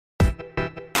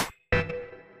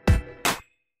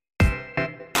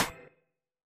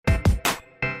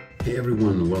Hey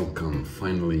everyone, welcome.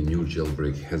 Finally, new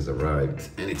jailbreak has arrived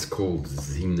and it's called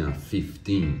Xina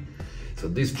 15. So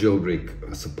this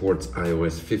jailbreak supports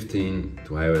iOS 15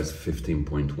 to iOS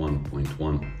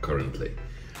 15.1.1 currently.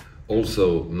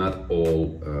 Also, not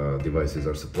all devices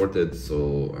are supported,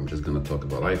 so I'm just gonna talk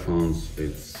about iPhones.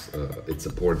 It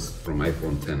supports from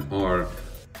iPhone XR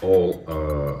all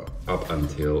up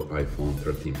until iPhone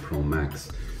 13 Pro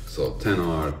Max. So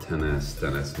 10R, 10S,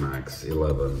 10S Max,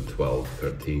 11, 12,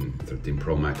 13, 13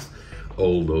 Pro Max,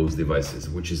 all those devices,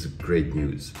 which is great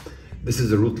news. This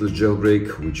is a rootless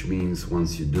jailbreak, which means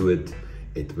once you do it,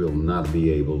 it will not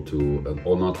be able to,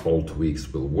 or not all tweaks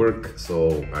will work.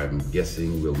 So I'm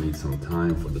guessing we'll need some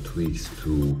time for the tweaks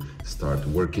to start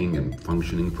working and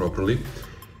functioning properly.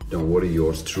 Don't worry,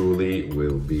 yours truly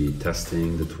will be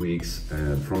testing the tweaks,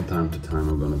 and from time to time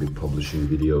I'm going to be publishing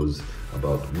videos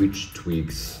about which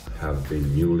tweaks have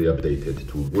been newly updated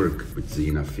to work with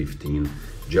Xina 15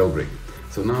 jailbreak.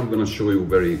 So now I'm going to show you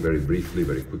very briefly,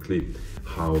 very quickly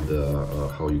how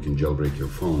you can jailbreak your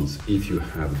phones if you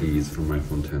have these from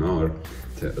iPhone XR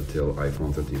till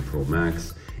iPhone 13 Pro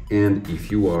Max, and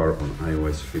if you are on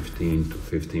iOS 15 to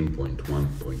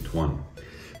 15.1.1.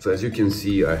 So as you can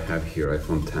see, I have here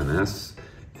iPhone XS,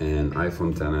 and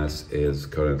iPhone XS is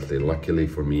currently, luckily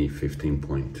for me,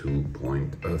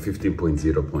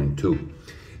 15.0.2.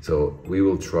 So we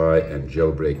will try and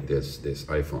jailbreak this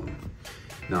iPhone.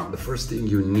 Now, the first thing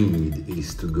you need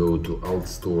is to go to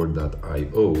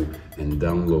altstore.io and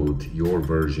download your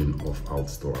version of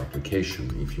AltStore application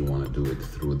if you want to do it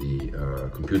through the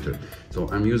computer. So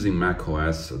I'm using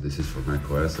macOS, so this is for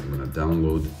macOS. I'm going to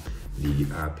download the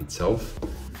app itself.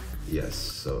 Yes,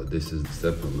 so this is the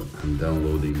step. I'm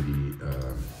downloading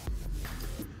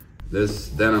this.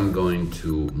 Then I'm going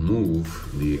to move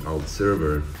the alt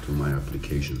server to my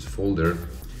applications folder,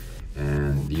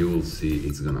 and you will see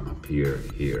it's gonna appear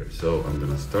here. So I'm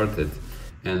gonna start it,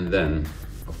 and then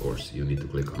of course you need to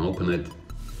click on open it.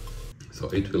 So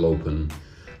it will open.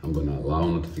 I'm gonna allow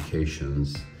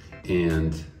notifications,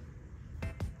 and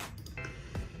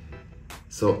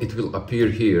so it will appear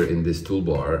here in this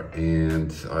toolbar,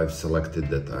 and I've selected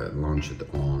that I launch it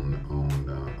on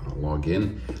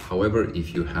login. However,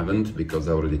 if you haven't, because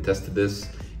I already tested this,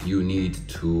 you need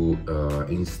to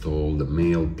install the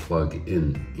Mail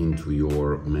plugin into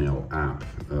your Mail app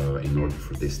in order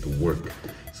for this to work.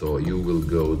 So you will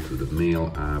go to the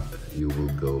Mail app, you will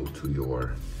go to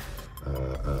your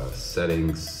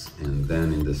settings, and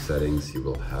then in the settings you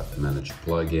will have manage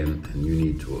plugin, and you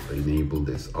need to enable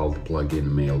this alt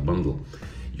plugin mail bundle.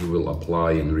 You will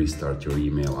apply and restart your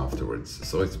email afterwards.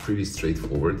 So it's pretty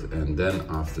straightforward, and then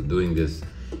after doing this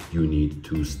you need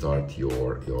to start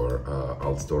your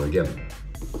alt store again.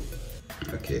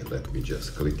 Okay, let me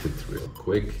just click it real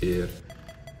quick here.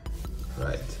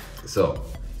 Right, so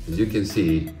as you can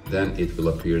see, then it will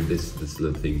appear this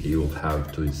little thing. You will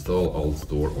have to install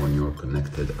AltStore on your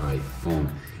connected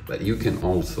iPhone. But you can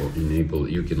also enable,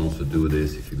 you can also do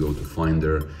this if you go to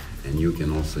Finder, and you can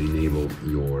also enable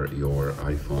your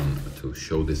iPhone to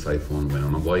show this iPhone when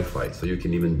on a Wi-Fi. So you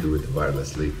can even do it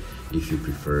wirelessly if you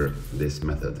prefer this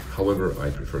method. However,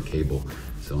 I prefer cable,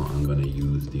 so I'm gonna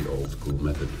use the old school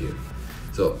method here.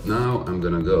 So now I'm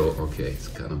gonna go, okay, it's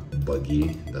kind of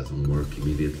buggy, doesn't work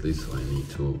immediately, so I need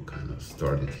to kind of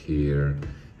start it here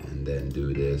and then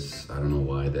do this. I don't know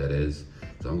why that is.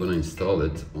 So I'm gonna install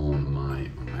it on my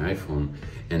iPhone,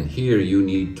 and here you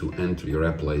need to enter your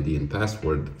Apple ID and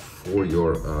password for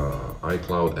your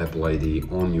iCloud Apple ID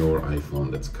on your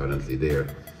iPhone that's currently there.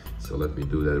 So let me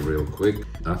do that real quick.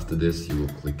 After this, you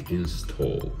will click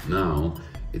install. Now,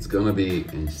 it's gonna be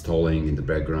installing in the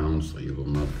background, so you will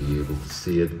not be able to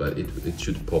see it, but it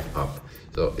should pop up.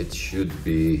 So it should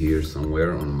be here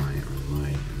somewhere on my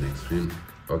next screen.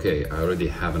 Okay, I already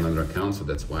have another account, so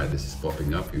that's why this is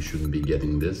popping up. You shouldn't be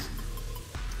getting this.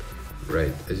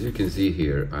 Right, as you can see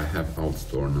here, I have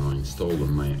AltStore now installed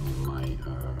on my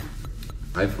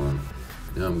iPhone.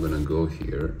 Now I'm gonna go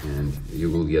here, and you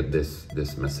will get this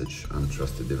message,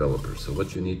 untrusted developer. So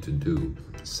what you need to do,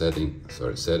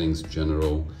 settings,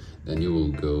 general, then you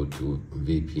will go to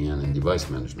VPN and device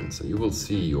management. So you will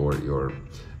see your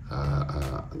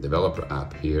developer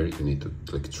app here. You need to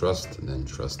click trust, and then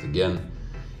trust again.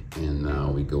 And now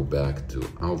we go back to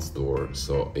AltStore,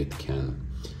 so it can.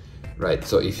 Right,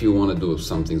 so if you want to do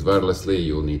some things wirelessly,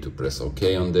 you'll need to press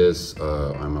OK on this.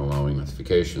 I'm allowing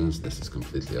notifications. This is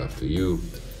completely up to you.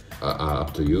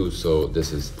 So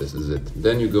this is it.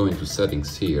 Then you go into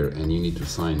settings here, and you need to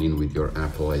sign in with your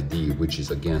Apple ID, which is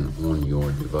again on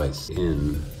your device.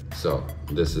 So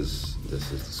this is the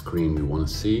screen we want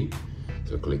to see.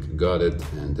 So click got it,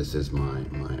 and this is my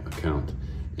account.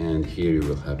 and here you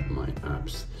will have my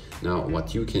apps. Now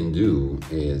what you can do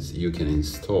is you can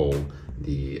install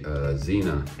the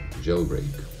Xina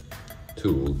jailbreak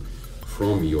tool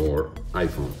from your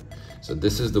iPhone. So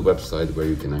this is the website where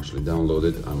you can actually download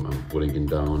it. I'm putting it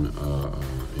down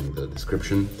in the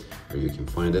description where you can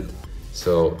find it.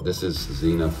 So this is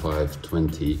Xina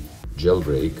 520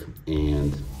 jailbreak,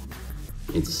 and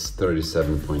it's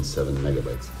 37.7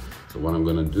 megabytes. So what I'm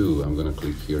gonna do, I'm gonna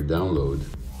click here download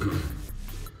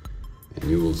and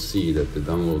you will see that the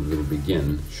download will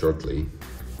begin shortly.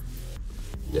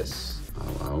 Yes,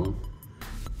 allow.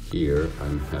 Here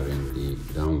I'm having the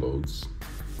downloads.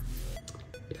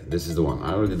 Yeah, this is the one.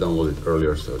 I already downloaded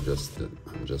earlier, so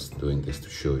I'm just doing this to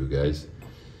show you guys.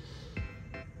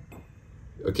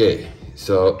 Okay,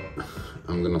 so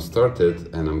I'm gonna start it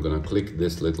and I'm gonna click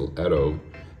this little arrow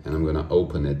and I'm gonna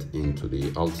open it into the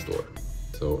alt store.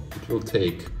 So it will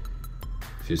take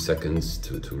a few seconds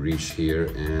to reach here,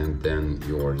 and then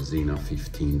your Xina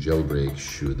 15 jailbreak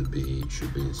should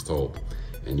be installed,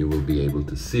 and you will be able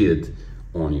to see it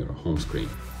on your home screen.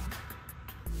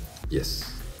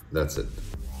 Yes, that's it.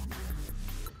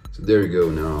 So there you go.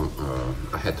 Now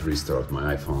I had to restart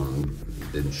my iPhone,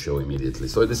 didn't show immediately.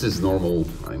 So this is normal,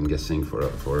 I'm guessing, for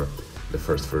the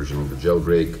first version of the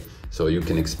jailbreak. So you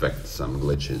can expect some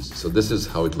glitches. So this is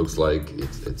how it looks like.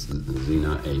 It's the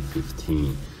Xina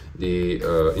A15. The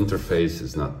interface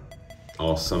is not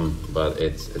awesome, but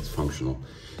it's functional.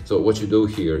 So what you do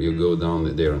here, you go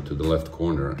down there to the left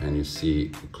corner and you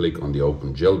see, click on the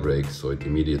open jailbreak, so it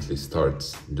immediately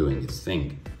starts doing its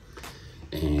thing.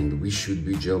 And we should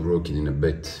be jailbroken in a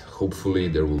bit. Hopefully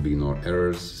there will be no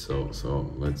errors.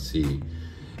 So let's see.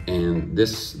 And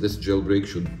this jailbreak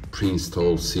should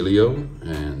pre-install Cilio,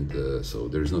 and so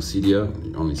there is no Cydia,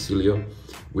 only Cilio,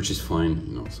 which is fine,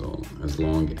 you know. So as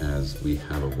long as we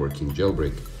have a working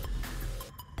jailbreak.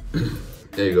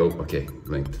 There you go. Okay,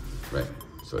 blinked. Right.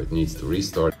 So it needs to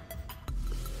restart.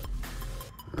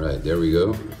 Right, there we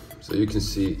go. So you can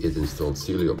see it installed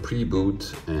Cilio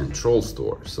pre-boot and Troll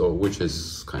Store, so which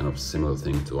is kind of similar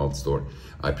thing to Alt Store.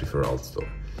 I prefer Alt Store.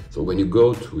 So when you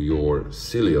go to your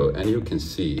Cilio, and you can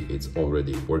see it's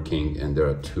already working, and there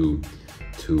are two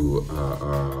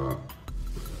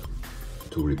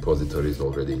repositories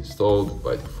already installed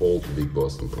by default, Big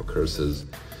Boss and Procurses.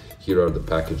 Here are the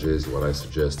packages. What I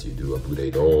suggest you do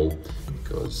upgrade all,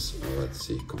 because let's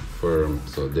see, confirm.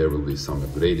 So there will be some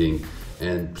upgrading,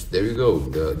 and there you go.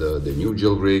 The new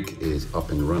jailbreak is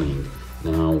up and running.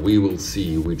 Now we will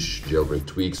see which jailbreak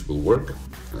tweaks will work.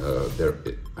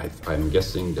 I'm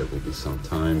guessing there will be some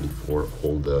time before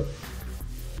all the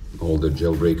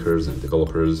jailbreakers and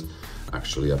developers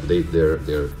actually update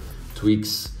their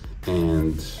tweaks.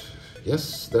 And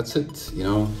yes, that's it. You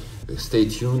know, stay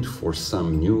tuned for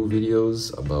some new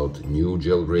videos about new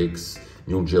jailbreaks,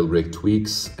 new jailbreak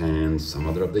tweaks, and some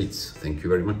other updates. Thank you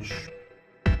very much.